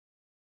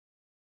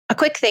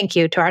quick thank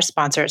you to our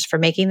sponsors for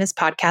making this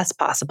podcast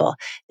possible.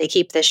 They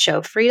keep this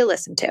show free to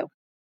listen to.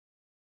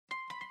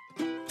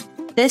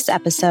 This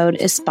episode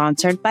is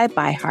sponsored by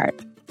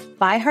ByHeart.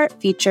 ByHeart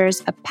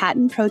features a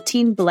patent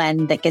protein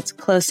blend that gets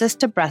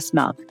closest to breast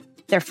milk.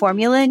 Their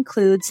formula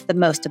includes the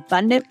most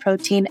abundant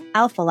protein,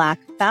 alpha-lac,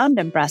 found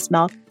in breast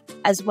milk,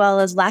 as well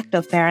as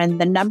lactoferrin,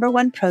 the number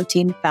one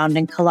protein found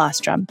in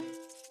colostrum.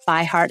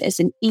 ByHeart is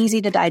an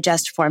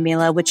easy-to-digest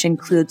formula which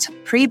includes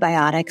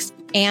prebiotics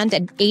and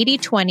an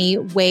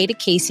 80-20 whey to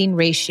casein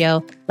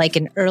ratio like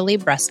in early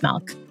breast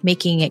milk,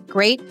 making it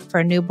great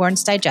for a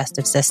newborn's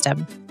digestive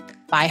system.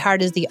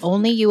 ByHeart is the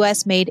only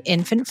U.S.-made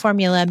infant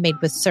formula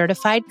made with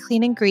certified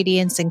clean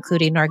ingredients,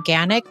 including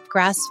organic,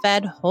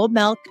 grass-fed, whole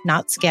milk,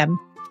 not skim.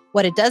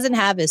 What it doesn't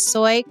have is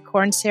soy,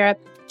 corn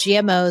syrup,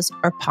 GMOs,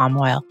 or palm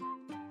oil.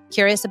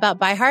 Curious about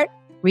ByHeart?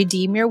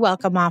 Redeem your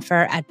welcome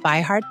offer at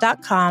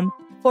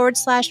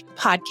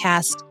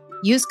byheart.com/podcast.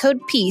 Use code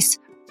PEACE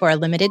for a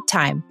limited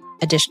time.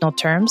 Additional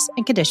terms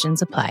and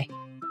conditions apply.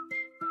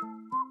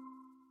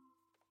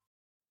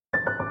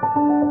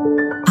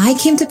 I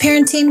came to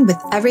parenting with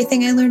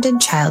everything I learned in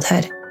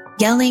childhood: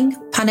 yelling,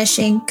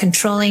 punishing,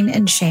 controlling,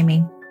 and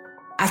shaming.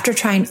 After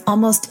trying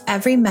almost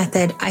every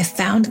method, I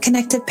found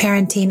connected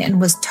parenting and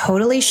was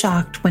totally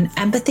shocked when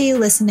empathy,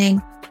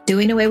 listening,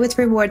 doing away with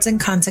rewards and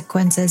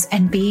consequences,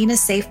 and being a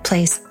safe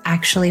place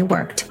actually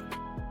worked.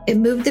 It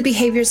moved the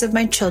behaviors of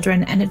my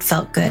children, and it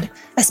felt good,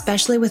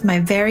 especially with my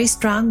very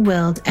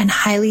strong-willed and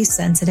highly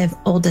sensitive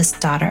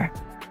oldest daughter.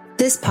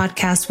 This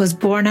podcast was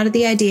born out of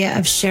the idea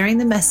of sharing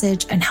the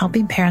message and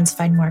helping parents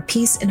find more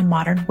peace in a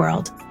modern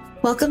world.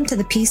 Welcome to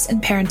the Peace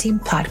and Parenting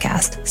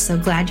Podcast. So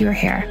glad you're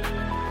here.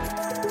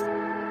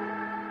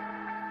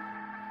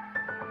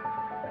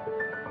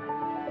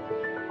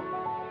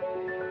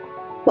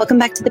 Welcome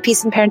back to the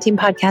Peace and Parenting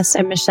Podcast.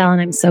 I'm Michelle, and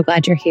I'm so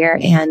glad you're here.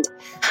 And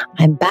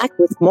I'm back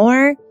with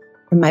more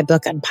from my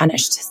book,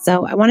 Unpunished.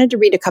 So I wanted to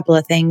read a couple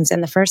of things.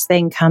 And the first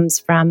thing comes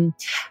from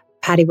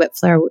Patty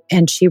Whitfler,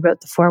 and she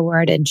wrote the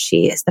foreword, and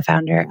she is the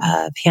founder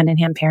of Hand in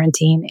Hand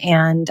Parenting.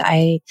 And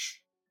I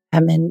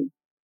am in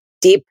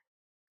deep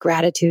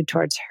gratitude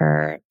towards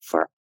her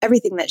for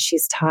everything that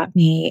she's taught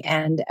me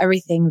and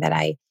everything that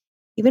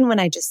even when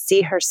I just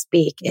see her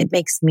speak, it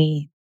makes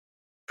me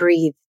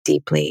breathe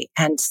deeply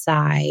and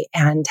sigh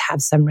and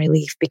have some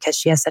relief because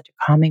she has such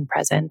a calming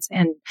presence.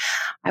 And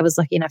I was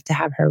lucky enough to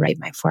have her write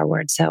my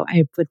foreword. So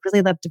I would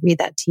really love to read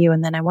that to you.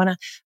 And then I want to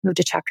move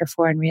to chapter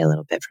 4 and read a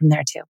little bit from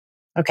there too.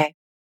 Okay.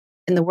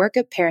 In the work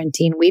of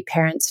parenting, we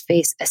parents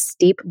face a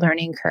steep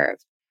learning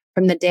curve.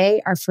 From the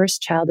day our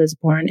first child is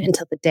born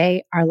until the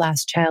day our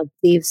last child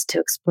leaves to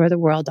explore the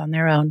world on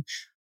their own,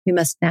 we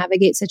must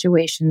navigate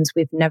situations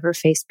we've never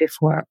faced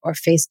before or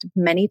faced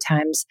many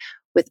times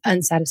with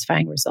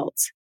unsatisfying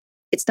results.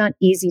 It's not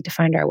easy to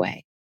find our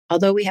way,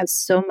 although we have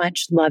so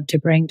much love to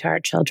bring to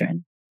our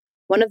children.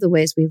 One of the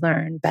ways we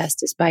learn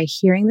best is by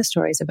hearing the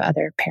stories of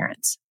other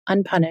parents.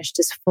 Unpunished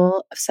is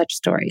full of such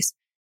stories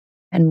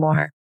and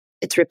more.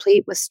 It's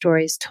replete with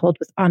stories told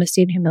with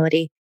honesty and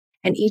humility,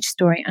 and each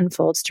story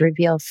unfolds to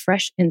reveal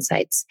fresh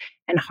insights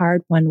and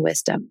hard-won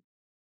wisdom.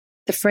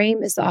 The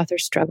frame is the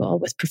author's struggle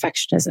with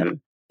perfectionism,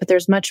 but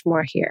there's much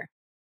more here.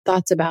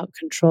 Thoughts about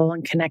control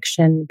and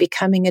connection,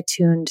 becoming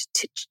attuned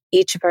to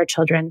each of our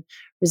children,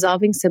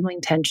 resolving sibling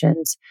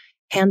tensions,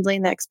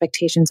 handling the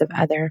expectations of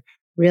other,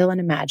 real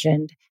and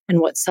imagined, and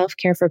what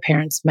self-care for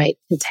parents might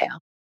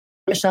entail.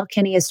 Michelle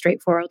Kinney is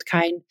straightforward,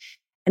 kind,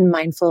 and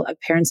mindful of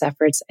parents'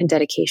 efforts and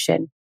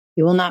dedication.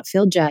 You will not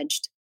feel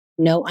judged.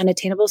 No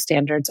unattainable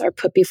standards are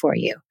put before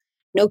you.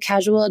 No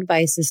casual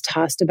advice is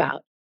tossed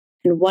about.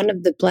 And one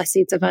of the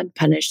blessings of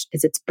Unpunished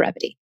is its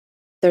brevity.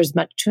 There's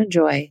much to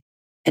enjoy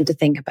and to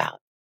think about,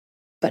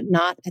 but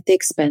not at the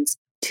expense of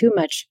too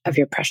much of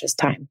your precious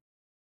time.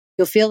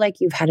 You'll feel like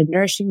you've had a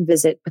nourishing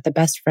visit with a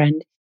best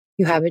friend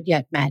you haven't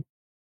yet met,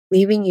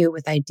 leaving you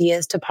with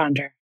ideas to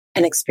ponder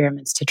and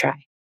experiments to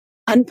try.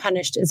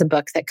 Unpunished is a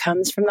book that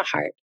comes from the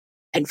heart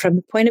and from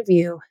the point of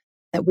view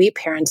that we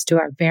parents do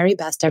our very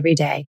best every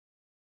day.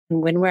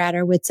 And when we're at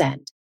our wits'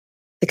 end,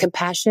 the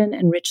compassion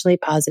and richly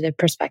positive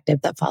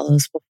perspective that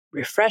follows will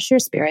refresh your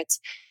spirits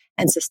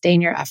and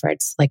sustain your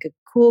efforts like a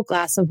cool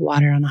glass of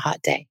water on a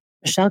hot day.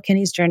 Michelle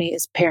Kinney's journey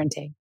is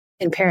parenting.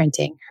 In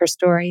parenting, her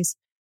stories,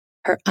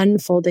 her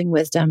unfolding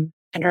wisdom,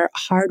 and her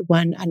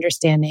hard-won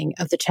understanding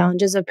of the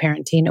challenges of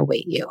parenting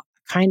await you. A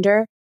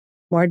kinder,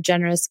 more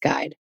generous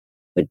guide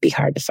would be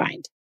hard to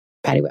find.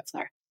 Patty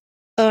Whitfler.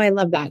 Oh, I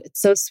love that.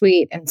 It's so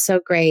sweet and so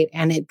great.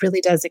 And it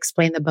really does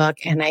explain the book.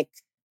 And I'm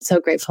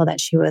so grateful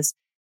that she was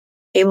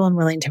able and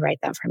willing to write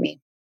that for me.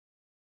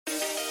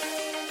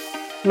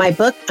 My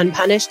book,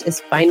 Unpunished, is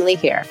finally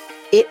here.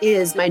 It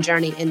is my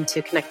journey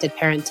into connected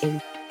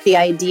parenting, the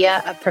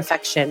idea of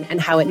perfection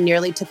and how it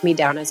nearly took me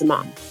down as a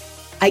mom.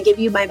 I give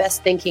you my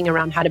best thinking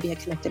around how to be a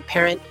connected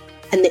parent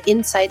and the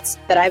insights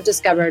that I've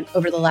discovered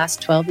over the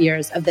last 12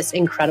 years of this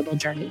incredible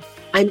journey.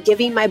 I'm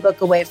giving my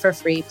book away for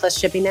free, plus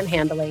shipping and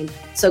handling.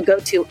 So go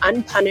to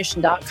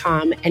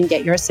unpunished.com and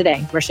get yours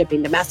today. We're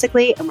shipping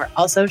domestically and we're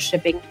also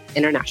shipping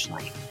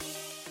internationally.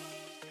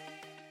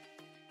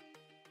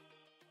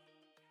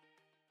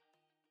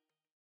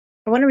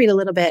 I want to read a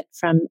little bit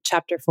from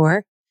chapter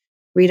 4,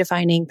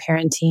 Redefining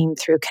Parenting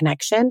Through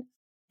Connection,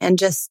 and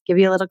just give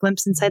you a little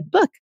glimpse inside the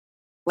book.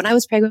 When I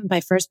was pregnant with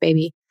my first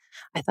baby,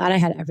 I thought I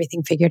had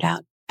everything figured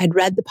out. I'd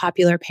read the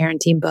popular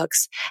parenting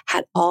books,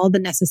 had all the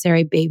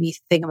necessary baby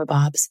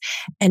thingamabobs,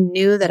 and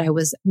knew that I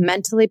was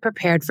mentally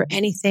prepared for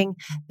anything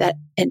that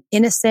an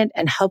innocent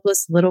and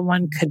helpless little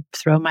one could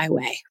throw my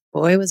way.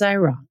 Boy, was I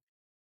wrong.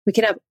 We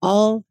can have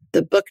all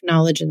the book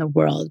knowledge in the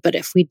world, but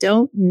if we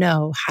don't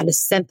know how to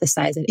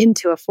synthesize it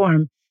into a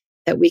form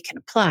that we can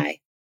apply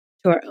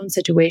to our own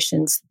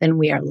situations, then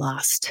we are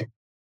lost.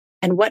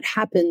 And what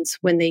happens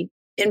when the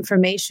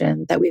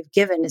information that we've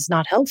given is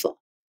not helpful?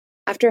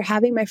 After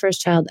having my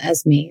first child,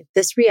 Esme,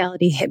 this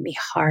reality hit me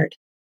hard.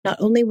 Not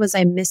only was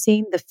I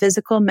missing the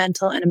physical,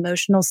 mental, and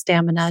emotional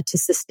stamina to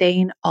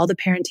sustain all the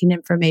parenting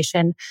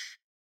information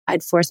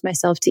I'd forced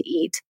myself to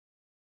eat,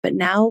 but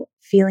now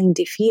feeling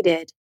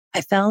defeated, I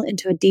fell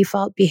into a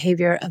default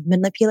behavior of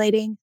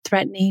manipulating,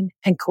 threatening,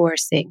 and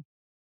coercing.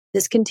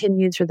 This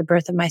continued through the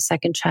birth of my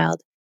second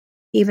child,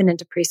 even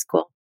into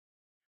preschool.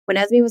 When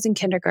Esme was in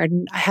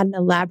kindergarten, I had an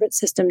elaborate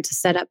system to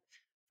set up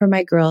for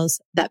my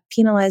girls that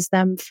penalized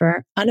them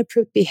for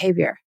unapproved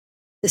behavior.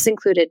 This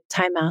included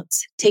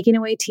timeouts, taking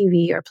away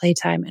TV or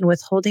playtime, and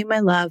withholding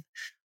my love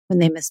when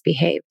they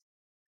misbehaved.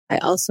 I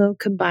also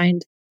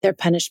combined their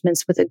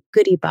punishments with a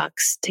goodie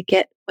box to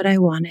get what I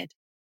wanted.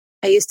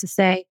 I used to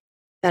say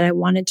that I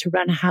wanted to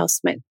run a house,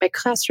 my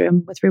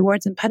classroom, with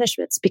rewards and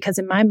punishments, because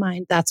in my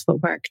mind, that's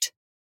what worked.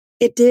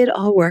 It did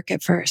all work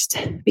at first,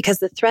 because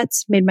the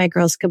threats made my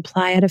girls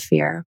comply out of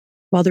fear,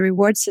 while the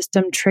reward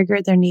system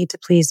triggered their need to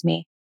please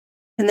me.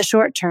 In the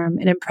short term,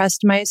 it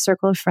impressed my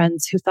circle of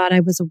friends who thought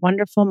I was a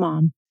wonderful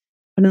mom.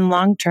 But in the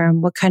long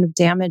term, what kind of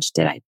damage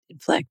did I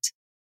inflict?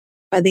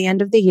 By the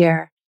end of the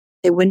year,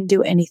 they wouldn't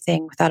do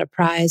anything without a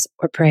prize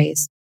or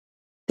praise.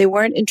 They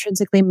weren't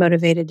intrinsically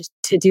motivated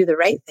to do the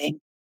right thing.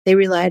 They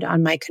relied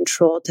on my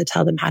control to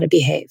tell them how to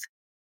behave.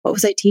 What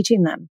was I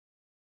teaching them?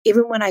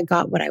 Even when I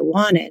got what I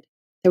wanted,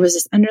 there was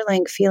this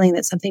underlying feeling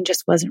that something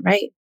just wasn't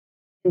right.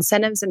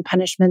 Incentives and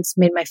punishments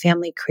made my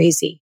family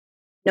crazy.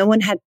 No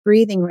one had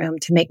breathing room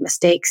to make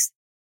mistakes,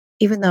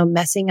 even though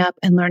messing up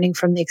and learning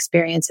from the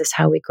experience is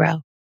how we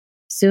grow.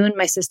 Soon,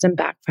 my system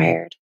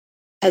backfired,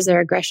 as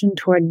their aggression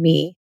toward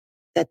me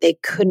that they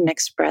couldn't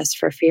express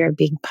for fear of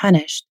being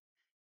punished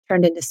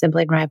turned into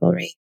sibling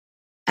rivalry.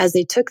 As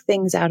they took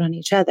things out on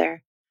each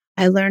other,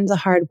 I learned the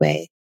hard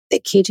way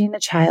that caging a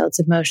child's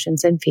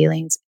emotions and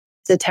feelings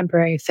is a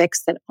temporary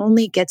fix that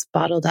only gets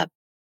bottled up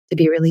to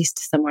be released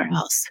somewhere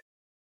else.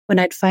 When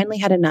I'd finally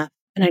had enough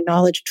and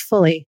acknowledged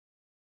fully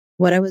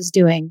what I was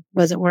doing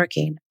wasn't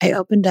working, I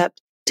opened up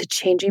to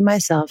changing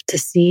myself to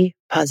see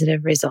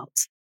positive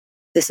results.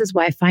 This is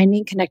why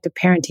finding connected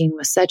parenting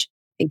was such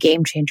a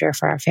game changer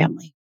for our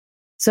family.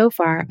 So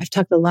far, I've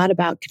talked a lot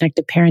about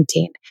connected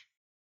parenting,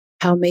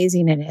 how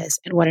amazing it is,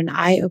 and what an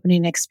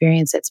eye-opening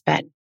experience it's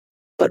been.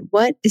 But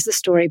what is the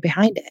story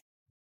behind it?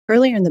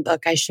 Earlier in the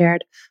book, I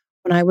shared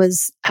when I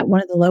was at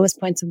one of the lowest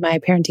points of my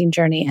parenting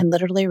journey and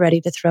literally ready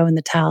to throw in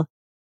the towel.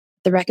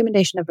 The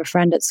recommendation of a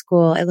friend at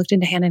school, I looked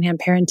into hand-in-hand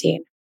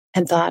parenting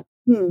and thought,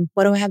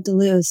 what do I have to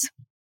lose?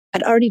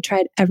 I'd already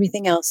tried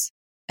everything else.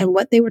 And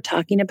what they were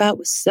talking about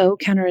was so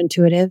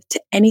counterintuitive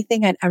to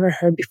anything I'd ever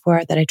heard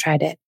before that I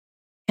tried it.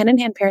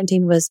 Hand-in-hand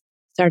parenting was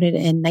started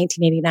in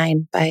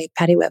 1989 by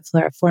Patty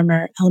Whitfler, a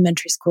former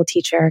elementary school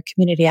teacher,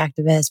 community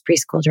activist,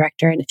 preschool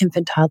director, and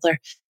infant toddler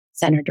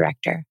center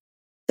director.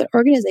 The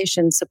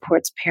organization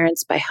supports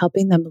parents by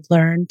helping them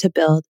learn to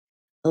build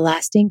the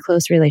lasting,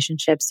 close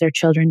relationships their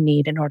children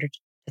need in order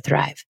to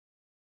thrive.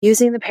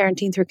 Using the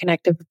parenting through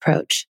connective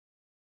approach,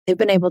 they've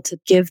been able to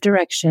give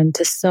direction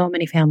to so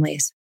many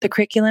families. The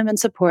curriculum and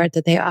support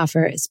that they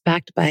offer is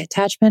backed by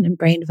attachment and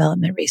brain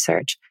development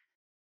research.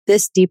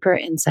 This deeper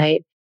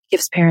insight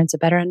gives parents a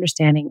better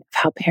understanding of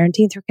how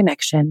parenting through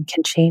connection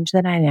can change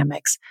the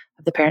dynamics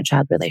of the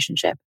parent-child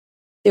relationship.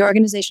 The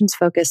organization's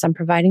focus on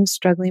providing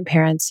struggling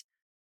parents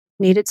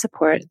needed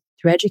support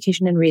through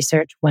education and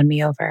research won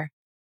me over.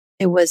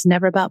 It was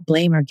never about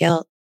blame or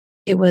guilt.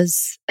 It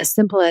was as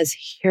simple as,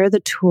 here are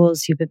the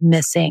tools you've been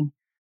missing.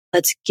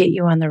 Let's get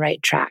you on the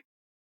right track.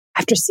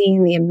 After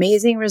seeing the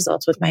amazing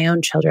results with my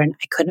own children,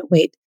 I couldn't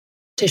wait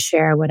to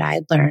share what I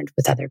had learned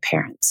with other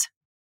parents.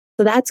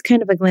 So that's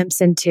kind of a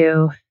glimpse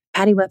into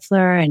Patty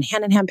Whitfler and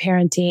hand-in-hand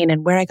parenting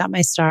and where I got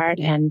my start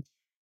and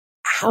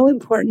how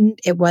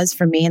important it was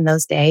for me in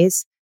those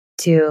days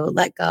to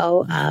let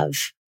go of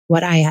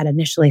what I had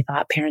initially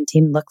thought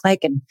parenting looked like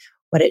and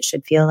what it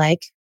should feel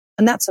like.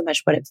 And not so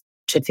much what it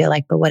should feel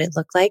like, but what it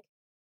looked like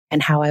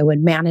and how I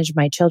would manage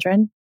my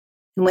children.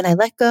 And when I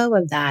let go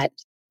of that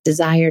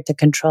desire to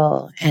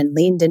control and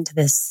leaned into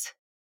this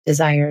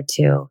desire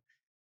to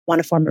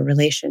want to form a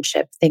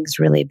relationship, things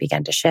really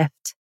began to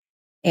shift.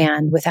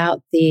 And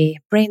without the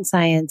brain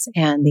science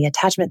and the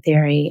attachment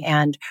theory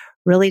and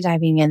really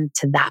diving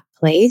into that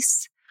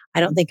place, I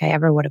don't think I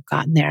ever would have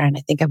gotten there. And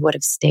I think I would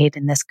have stayed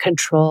in this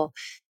control,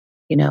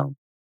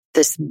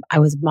 I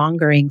was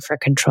mongering for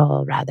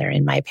control rather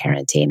in my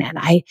parenting. And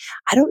I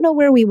don't know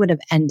where we would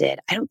have ended.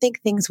 I don't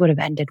think things would have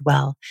ended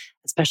well,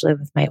 especially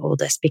with my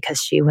oldest,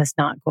 because she was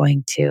not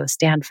going to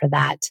stand for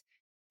that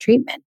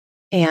treatment.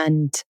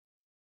 And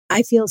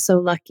I feel so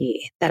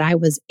lucky that I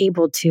was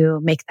able to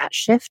make that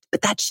shift,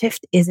 but that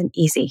shift isn't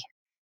easy.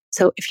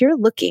 So if you're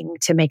looking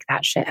to make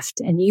that shift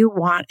and you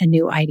want a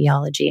new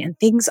ideology and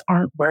things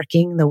aren't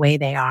working the way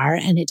they are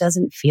and it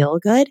doesn't feel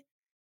good,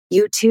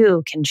 you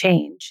too can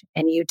change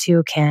and you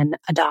too can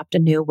adopt a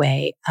new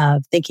way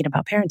of thinking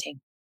about parenting.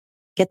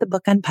 Get the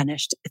book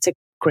Unpunished. It's a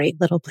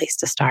great little place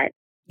to start.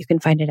 You can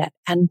find it at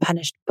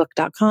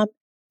unpunishedbook.com.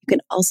 You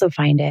can also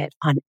find it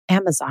on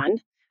Amazon.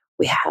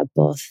 We have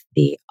both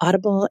the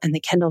Audible and the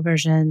Kindle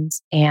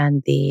versions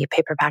and the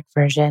paperback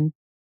version.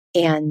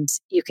 And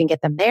you can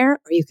get them there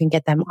or you can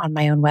get them on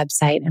my own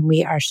website. And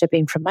we are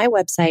shipping from my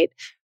website,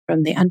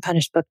 from the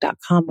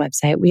unpunishedbook.com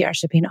website. We are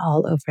shipping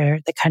all over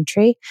the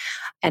country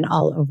and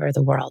all over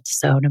the world.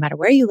 So no matter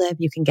where you live,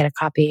 you can get a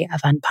copy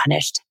of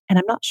Unpunished. And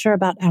I'm not sure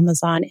about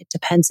Amazon. It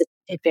depends.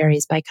 It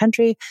varies by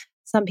country.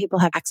 Some people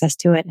have access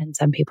to it and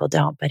some people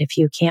don't. But if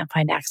you can't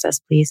find access,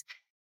 please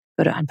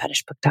go to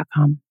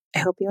unpunishedbook.com. I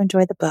hope you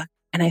enjoy the book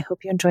and I hope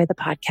you enjoy the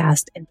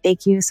podcast. And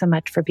thank you so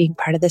much for being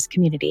part of this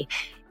community.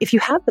 If you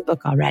have the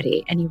book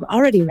already and you've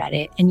already read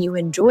it and you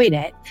enjoyed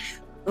it,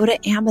 go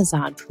to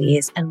Amazon,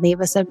 please, and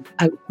leave us a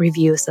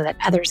review so that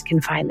others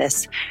can find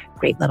this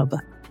great little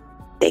book.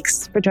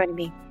 Thanks for joining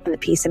me on the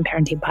Peace and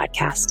Parenting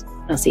Podcast.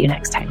 I'll see you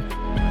next time.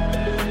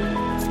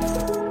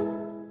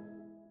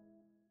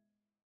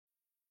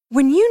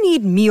 When you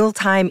need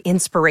mealtime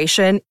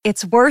inspiration,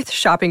 it's worth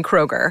shopping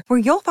Kroger, where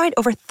you'll find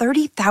over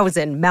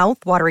 30,000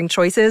 mouth-watering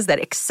choices that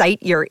excite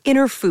your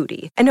inner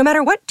foodie. And no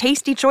matter what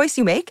tasty choice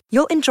you make,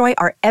 you'll enjoy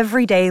our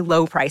everyday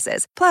low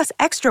prices, plus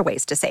extra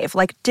ways to save,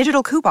 like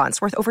digital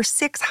coupons worth over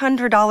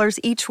 $600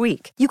 each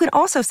week. You can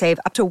also save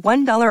up to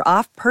 $1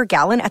 off per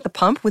gallon at the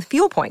pump with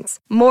fuel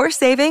points. More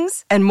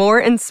savings and more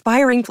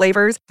inspiring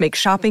flavors make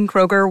shopping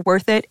Kroger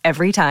worth it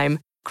every time.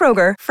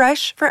 Kroger,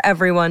 fresh for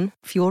everyone.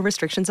 Fuel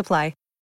restrictions apply.